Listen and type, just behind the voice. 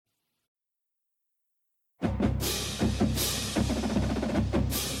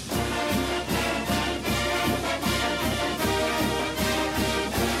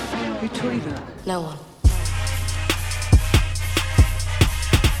No one.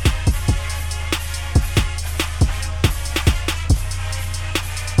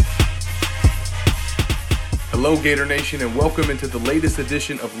 Hello, Gator Nation, and welcome into the latest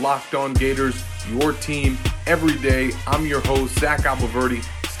edition of Locked On Gators, your team every day. I'm your host, Zach Abolverdi,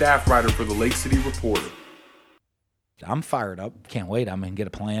 staff writer for the Lake City Reporter. I'm fired up. Can't wait. I'm going to get a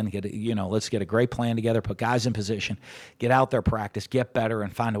plan. Let's get a great plan together, put guys in position, get out there, practice, get better,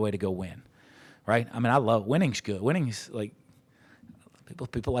 and find a way to go win. Right? I mean, I love winning's good. Winning's like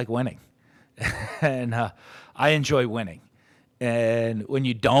people like winning, and I enjoy winning. And when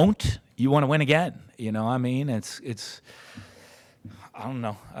you don't, you want to win again. You know, I mean, it's. I don't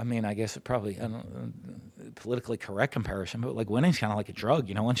know. I mean, I guess it probably politically correct comparison, but like winning's kind of like a drug.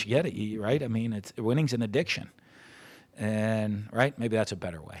 You know, once you get it, right? I mean, winning's an addiction. And, right, maybe that's a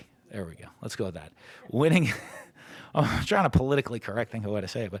better way. There we go. Let's go with that. Winning, I'm trying to politically correct think of what to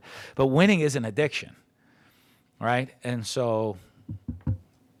say, but winning is an addiction, right? And so,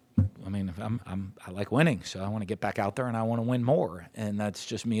 I mean, I like winning, so I want to get back out there and I want to win more. And that's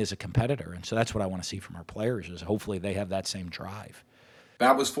just me as a competitor. And so that's what I want to see from our players is hopefully they have that same drive.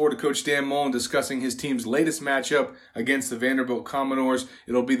 That was Florida coach Dan Mullen discussing his team's latest matchup against the Vanderbilt Commodores.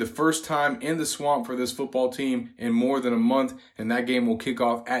 It'll be the first time in the Swamp for this football team in more than a month, and that game will kick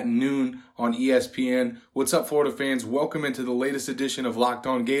off at noon on ESPN. What's up, Florida fans? Welcome into the latest edition of Locked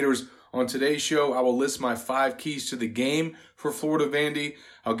On Gators. On today's show, I will list my 5 keys to the game for Florida Vandy.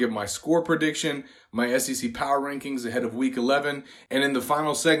 I'll give my score prediction, my SEC power rankings ahead of Week 11, and in the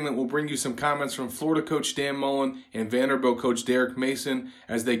final segment, we'll bring you some comments from Florida coach Dan Mullen and Vanderbilt coach Derek Mason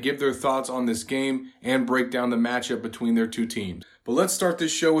as they give their thoughts on this game and break down the matchup between their two teams. But let's start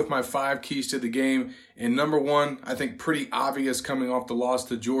this show with my 5 keys to the game. And number 1, I think pretty obvious coming off the loss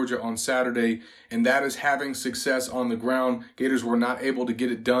to Georgia on Saturday, and that is having success on the ground. Gators were not able to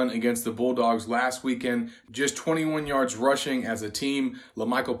get it done against the Bulldogs last weekend. Just 21 yards rushing as a team.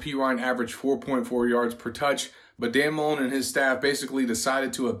 LaMichael Pirine averaged 4.4 yards per touch. But Dan Mullen and his staff basically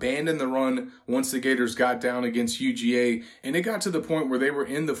decided to abandon the run once the Gators got down against UGA. And it got to the point where they were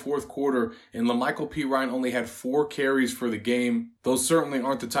in the fourth quarter and LaMichael Pirine only had 4 carries for the game. Those certainly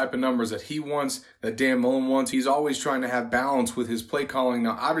aren't the type of numbers that he wants, that Dan Mullen wants. He's always trying to have balance with his play calling.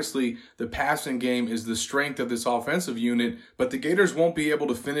 Now, obviously, the passing game is the strength of this offensive unit, but the Gators won't be able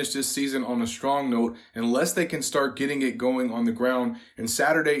to finish this season on a strong note unless they can start getting it going on the ground. And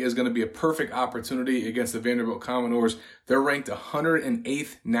Saturday is going to be a perfect opportunity against the Vanderbilt Commodores. They're ranked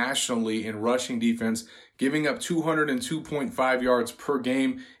 108th nationally in rushing defense, giving up 202.5 yards per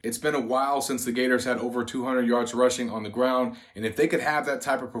game. It's been a while since the Gators had over 200 yards rushing on the ground. And if they could have that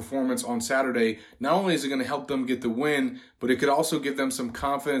type of performance on Saturday, not only is it going to help them get the win, but it could also give them some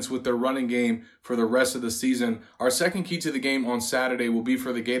confidence with their running game for the rest of the season. Our second key to the game on Saturday will be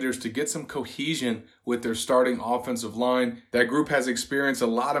for the Gators to get some cohesion with their starting offensive line. That group has experienced a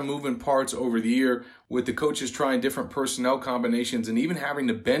lot of moving parts over the year, with the coaches trying different personnel combinations and even having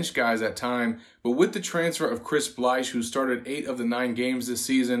to bench guys at time. But with the transfer of Chris Bleich, who started 8 of the 9 games this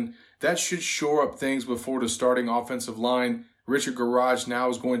season, that should shore up things with Florida's starting offensive line. Richard Garage now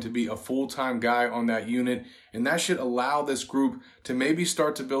is going to be a full-time guy on that unit, and that should allow this group to maybe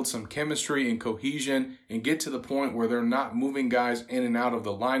start to build some chemistry and cohesion and get to the point where they're not moving guys in and out of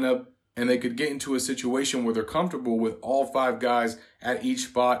the lineup, and they could get into a situation where they're comfortable with all 5 guys at each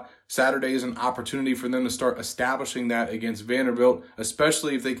spot. Saturday is an opportunity for them to start establishing that against Vanderbilt,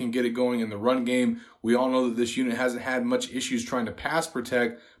 especially if they can get it going in the run game. We all know that this unit hasn't had much issues trying to pass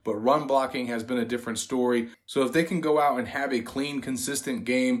protect, but run blocking has been a different story. So if they can go out and have a clean, consistent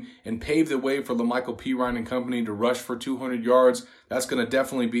game and pave the way for LaMichael Pirine and company to rush for 200 yards, that's going to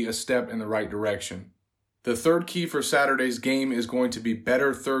definitely be a step in the right direction. The third key for Saturday's game is going to be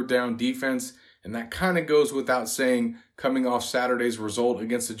better third down defense, and that kind of goes without saying coming off Saturday's result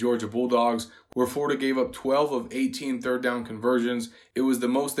against the Georgia Bulldogs, where Florida gave up 12 of 18 third down conversions. It was the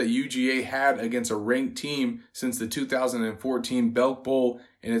most that UGA had against a ranked team since the 2014 Belk Bowl,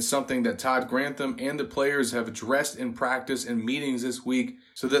 and it's something that Todd Grantham and the players have addressed in practice and meetings this week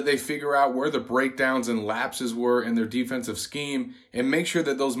so that they figure out where the breakdowns and lapses were in their defensive scheme and make sure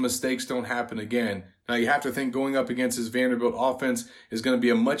that those mistakes don't happen again. Now, you have to think going up against this Vanderbilt offense is going to be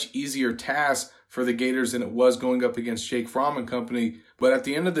a much easier task for the Gators than it was going up against Jake Fromm and company. But at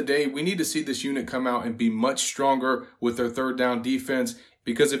the end of the day, we need to see this unit come out and be much stronger with their third down defense,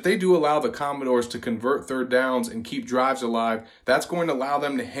 because if they do allow the Commodores to convert third downs and keep drives alive, that's going to allow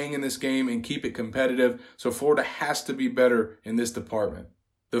them to hang in this game and keep it competitive. So Florida has to be better in this department.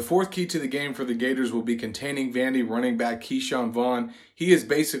 The fourth key to the game for the Gators will be containing Vandy running back Keyshawn Vaughn. He is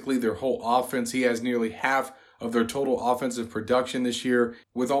basically their whole offense. He has nearly half of their total offensive production this year,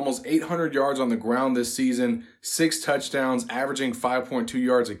 with almost 800 yards on the ground this season, 6 touchdowns, averaging 5.2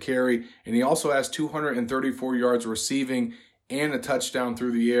 yards a carry, and he also has 234 yards receiving and a touchdown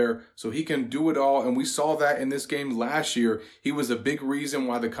through the air. So he can do it all, and we saw that in this game last year. He was a big reason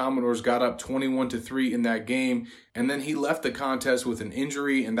why the Commodores got up 21-3 in that game, and then he left the contest with an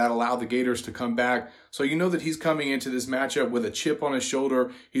injury, and that allowed the Gators to come back. So you know that he's coming into this matchup with a chip on his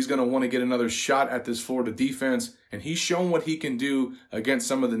shoulder. He's going to want to get another shot at this Florida defense, and he's shown what he can do against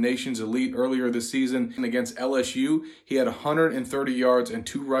some of the nation's elite earlier this season. And against LSU, he had 130 yards and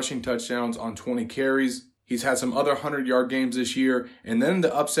 2 rushing touchdowns on 20 carries. He's had some other 100-yard games this year. And then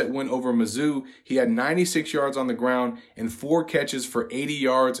the upset win over Mizzou, he had 96 yards on the ground and 4 catches for 80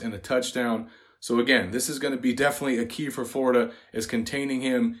 yards and a touchdown. So again, this is going to be definitely a key for Florida, is containing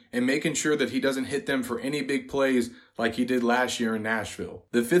him and making sure that he doesn't hit them for any big plays like he did last year in Nashville.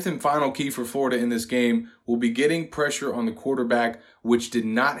 The 5th and final key for Florida in this game will be getting pressure on the quarterback, which did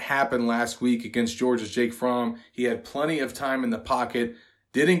not happen last week against Georgia's Jake Fromm. He had plenty of time in the pocket,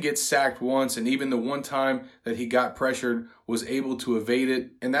 didn't get sacked once, and even the one time that he got pressured was able to evade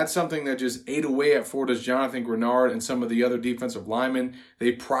it. And that's something that just ate away at Florida's Jonathan Grenard and some of the other defensive linemen.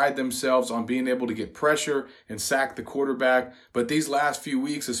 They pride themselves on being able to get pressure and sack the quarterback. But these last few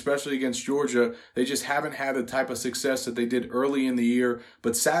weeks, especially against Georgia, they just haven't had the type of success that they did early in the year.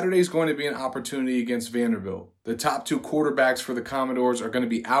 But Saturday's going to be an opportunity against Vanderbilt. The top 2 quarterbacks for the Commodores are going to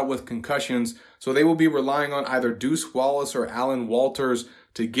be out with concussions, so they will be relying on either Deuce Wallace or Alan Walters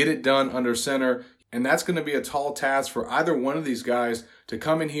to get it done under center. And that's going to be a tall task for either one of these guys to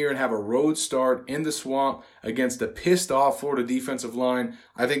come in here and have a road start in the Swamp against the pissed off Florida defensive line.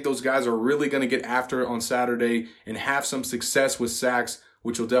 I think those guys are really going to get after it on Saturday and have some success with sacks,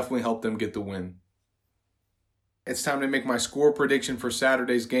 which will definitely help them get the win. It's time to make my score prediction for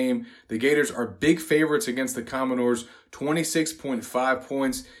Saturday's game. The Gators are big favorites against the Commodores, 26.5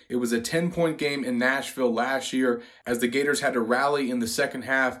 points. It was a 10-point game in Nashville last year as the Gators had to rally in the second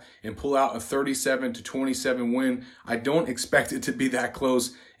half and pull out a 37-27 win. I don't expect it to be that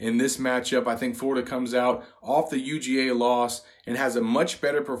close in this matchup. I think Florida comes out off the UGA loss and has a much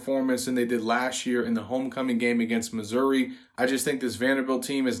better performance than they did last year in the homecoming game against Missouri. I just think this Vanderbilt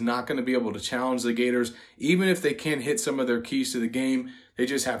team is not going to be able to challenge the Gators, even if they can hit some of their keys to the game. They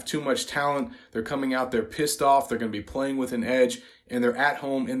just have too much talent. They're coming out there pissed off. They're going to be playing with an edge, and they're at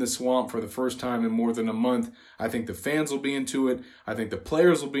home in the Swamp for the first time in more than a month. I think the fans will be into it. I think the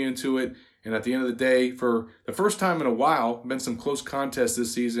players will be into it. And at the end of the day, for the first time in a while, been some close contests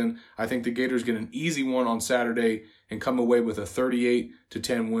this season, I think the Gators get an easy one on Saturday and come away with a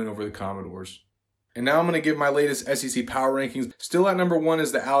 38-10 win over the Commodores. And now I'm going to give my latest SEC power rankings. Still at number 1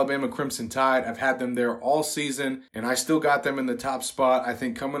 is the Alabama Crimson Tide. I've had them there all season, and I still got them in the top spot. I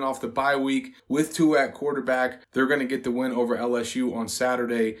think coming off the bye week with Tua at quarterback, they're going to get the win over LSU on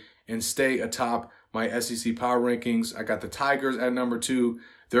Saturday and stay atop my SEC power rankings. I got the Tigers at number 2.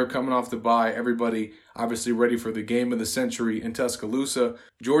 They're coming off the bye. Everybody obviously ready for the game of the century in Tuscaloosa.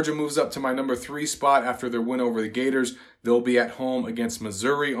 Georgia moves up to my number 3 spot after their win over the Gators. They'll be at home against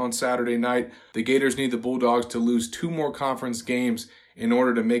Missouri on Saturday night. The Gators need the Bulldogs to lose 2 more conference games in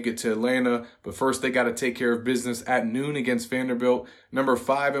order to make it to Atlanta. But first, they got to take care of business at noon against Vanderbilt. Number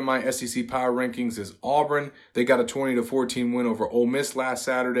 5 in my SEC power rankings is Auburn. They got a 20-14 win over Ole Miss last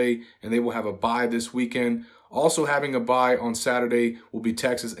Saturday, and they will have a bye this weekend. Also having a bye on Saturday will be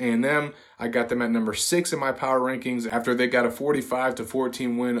Texas A&M. I got them at number 6 in my power rankings after they got a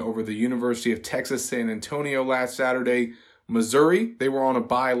 45-14 win over the University of Texas San Antonio last Saturday. Missouri, they were on a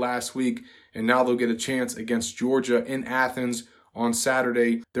bye last week, and now they'll get a chance against Georgia in Athens on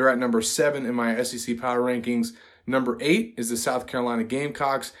Saturday. They're at number 7 in my SEC power rankings. Number 8 is the South Carolina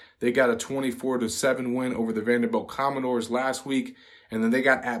Gamecocks. They got a 24-7 win over the Vanderbilt Commodores last week, and then they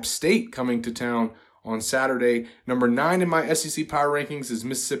got App State coming to town on Saturday. Number 9 in my SEC power rankings is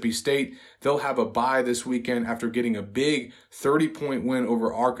Mississippi State. They'll have a bye this weekend after getting a big 30-point win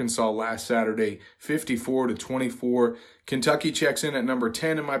over Arkansas last Saturday, 54-24. Kentucky checks in at number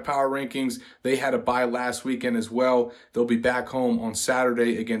 10 in my power rankings. They had a bye last weekend as well. They'll be back home on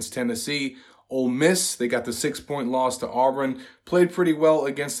Saturday against Tennessee. Ole Miss, they got the 6-point loss to Auburn, played pretty well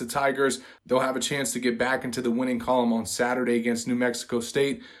against the Tigers. They'll have a chance to get back into the winning column on Saturday against New Mexico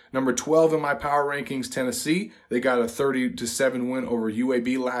State. Number 12 in my power rankings, Tennessee. They got a 30-7 win over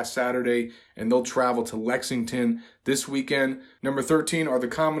UAB last Saturday, and they'll travel to Lexington this weekend. Number 13 are the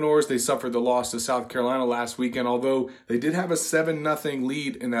Commodores. They suffered the loss to South Carolina last weekend, although they did have a 7-0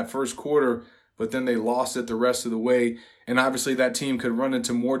 lead in that first quarter, but then they lost it the rest of the way. And obviously that team could run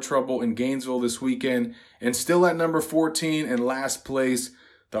into more trouble in Gainesville this weekend. And still at number 14 in last place,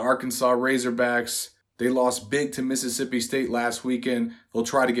 the Arkansas Razorbacks. They lost big to Mississippi State last weekend. They'll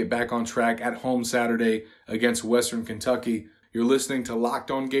try to get back on track at home Saturday against Western Kentucky. You're listening to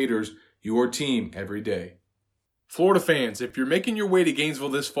Locked On Gators, your team every day. Florida fans, if you're making your way to Gainesville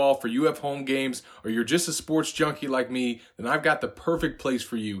this fall for UF home games, or you're just a sports junkie like me, then I've got the perfect place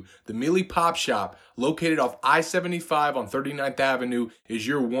for you. The Mealy Pop Shop, located off I-75 on 39th Avenue, is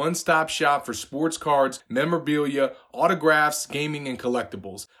your one-stop shop for sports cards, memorabilia, autographs, gaming, and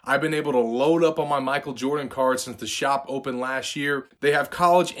collectibles. I've been able to load up on my Michael Jordan cards since the shop opened last year. They have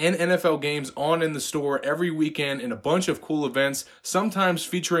college and NFL games on in the store every weekend and a bunch of cool events, sometimes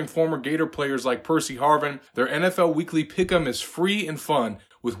featuring former Gator players like Percy Harvin. Their NFL Weekly Pick'em is free and fun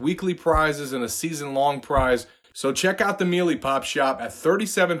with weekly prizes and a season-long prize. So check out the Mealy Pop Shop at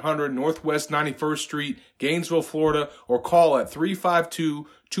 3700 Northwest 91st Street, Gainesville, Florida, or call at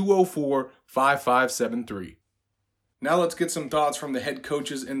 352-204-5573. Now let's get some thoughts from the head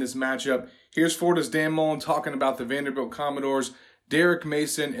coaches in this matchup. Here's Florida's Dan Mullen talking about the Vanderbilt Commodores, Derek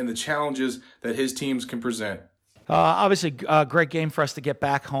Mason, and the challenges that his teams can present. Obviously, a great game for us to get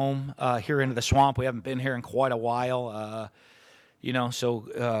back home here into the Swamp. We haven't been here in quite a while,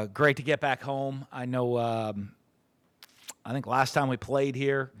 so great to get back home. I know, I think last time we played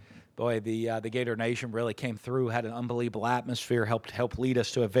here, boy, the Gator Nation really came through, had an unbelievable atmosphere, helped lead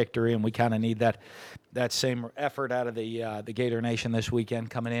us to a victory, and we kind of need that same effort out of the Gator Nation this weekend,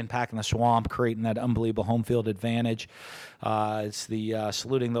 coming in, packing the Swamp, creating that unbelievable home field advantage. It's the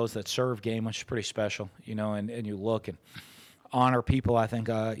saluting those that serve game, which is pretty special, and you look and honor people. I think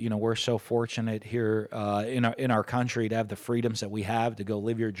we're so fortunate here in our country to have the freedoms that we have to go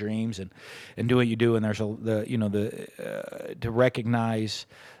live your dreams and do what you do. And there's to recognize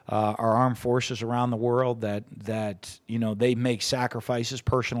our armed forces around the world that they make sacrifices,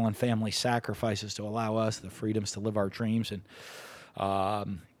 personal and family sacrifices, to allow us the freedoms to live our dreams, and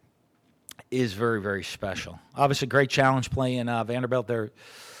is very, very special. Obviously, great challenge playing Vanderbilt. They're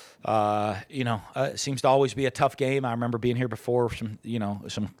it seems to always be a tough game. I remember being here before, some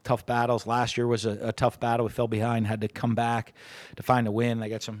tough battles. Last year was a tough battle. We fell behind, had to come back to find a win. They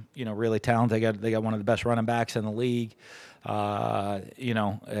got some, really talented. They got one of the best running backs in the league,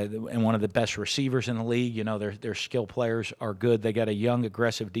 and one of the best receivers in the league. Their skill players are good. They got a young,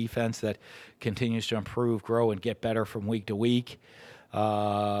 aggressive defense that continues to improve, grow, and get better from week to week.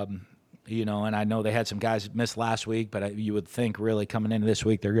 And I know they had some guys miss last week, but you would think really coming into this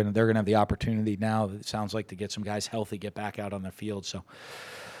week they're gonna have the opportunity now. It sounds like to get some guys healthy, get back out on the field. So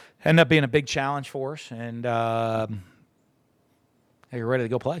end up being a big challenge for us, and you're ready to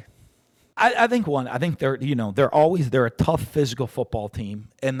go play. I think they're they're a tough physical football team,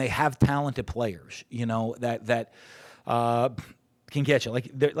 and they have talented players. That can get you.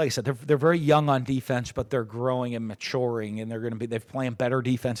 Like I said, they're very young on defense, but they're growing and maturing, and they're playing better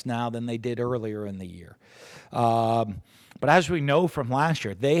defense now than they did earlier in the year. But as we know from last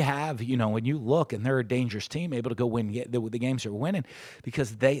year, they have, when you look, and they're a dangerous team, able to go win the games they're winning,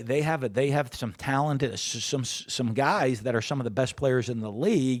 because they have some talented, some guys that are some of the best players in the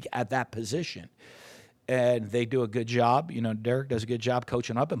league at that position. And they do a good job. Derek does a good job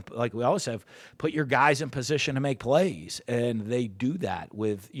coaching up. And like we always have, put your guys in position to make plays. And they do that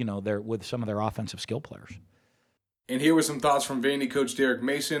with, with some of their offensive skill players. And here were some thoughts from Vandy coach Derek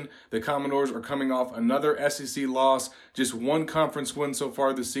Mason. The Commodores are coming off another SEC loss, just one conference win so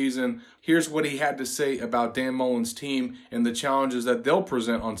far this season. Here's what he had to say about Dan Mullen's team and the challenges that they'll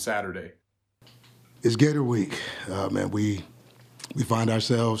present on Saturday. It's Gator Week. We find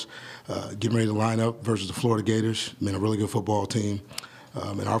ourselves getting ready to line up versus the Florida Gators. A really good football team.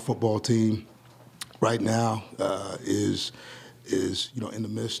 And our football team right now is in the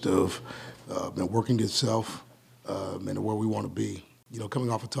midst of working itself and where we want to be.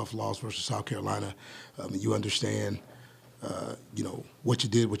 Coming off a tough loss versus South Carolina, you understand, what you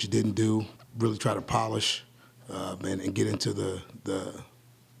did, what you didn't do, really try to polish and get into the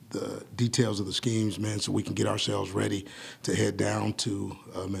details of the schemes, so we can get ourselves ready to head down to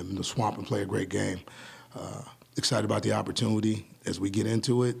the Swamp and play a great game. Excited about the opportunity as we get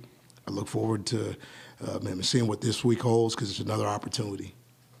into it. I look forward to seeing what this week holds, because it's another opportunity.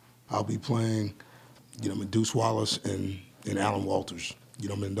 I'll be playing, Deuce Wallace and Alan Walters.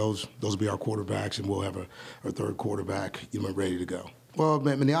 Those will be our quarterbacks, and we'll have our third quarterback, ready to go. Well,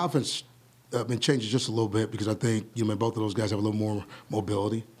 the offense changes just a little bit, because I think, both of those guys have a little more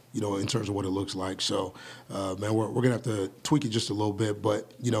mobility, in terms of what it looks like. So, we're going to have to tweak it just a little bit.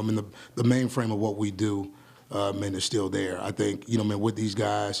 But, the main frame of what we do, is still there. I think, with these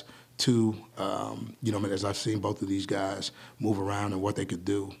guys, Two, as I've seen both of these guys move around and what they could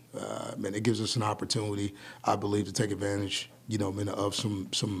do, it gives us an opportunity, I believe, to take advantage, of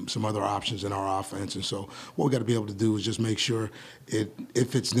some other options in our offense. And so what we got to be able to do is just make sure it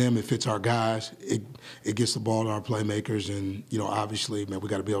fits them, it fits our guys, it gets the ball to our playmakers, and obviously, we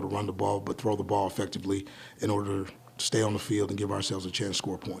got to be able to run the ball, but throw the ball effectively in order to stay on the field and give ourselves a chance to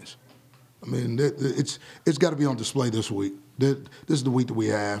score points. It's got to be on display this week. This is the week that we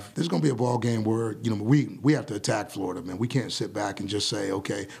have. There's going to be a ball game where we have to attack Florida, man. We can't sit back and just say,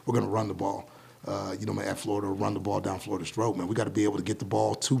 okay, we're going to run the ball, at Florida, or run the ball down Florida's throat, man. We got to be able to get the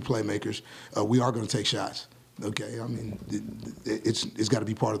ball to playmakers. We are going to take shots. Okay, it's got to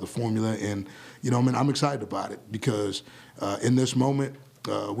be part of the formula, and I'm excited about it because in this moment,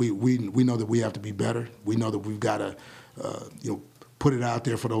 we know that we have to be better. We know that we've got to put it out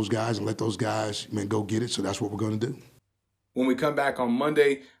there for those guys and let those guys go get it. So that's what we're going to do. When we come back on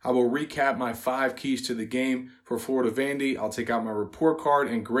Monday, I will recap my 5 keys to the game for Florida Vandy. I'll take out my report card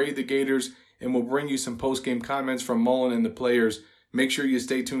and grade the Gators, and we'll bring you some post-game comments from Mullen and the players. Make sure you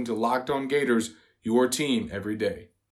stay tuned to Locked On Gators, your team every day.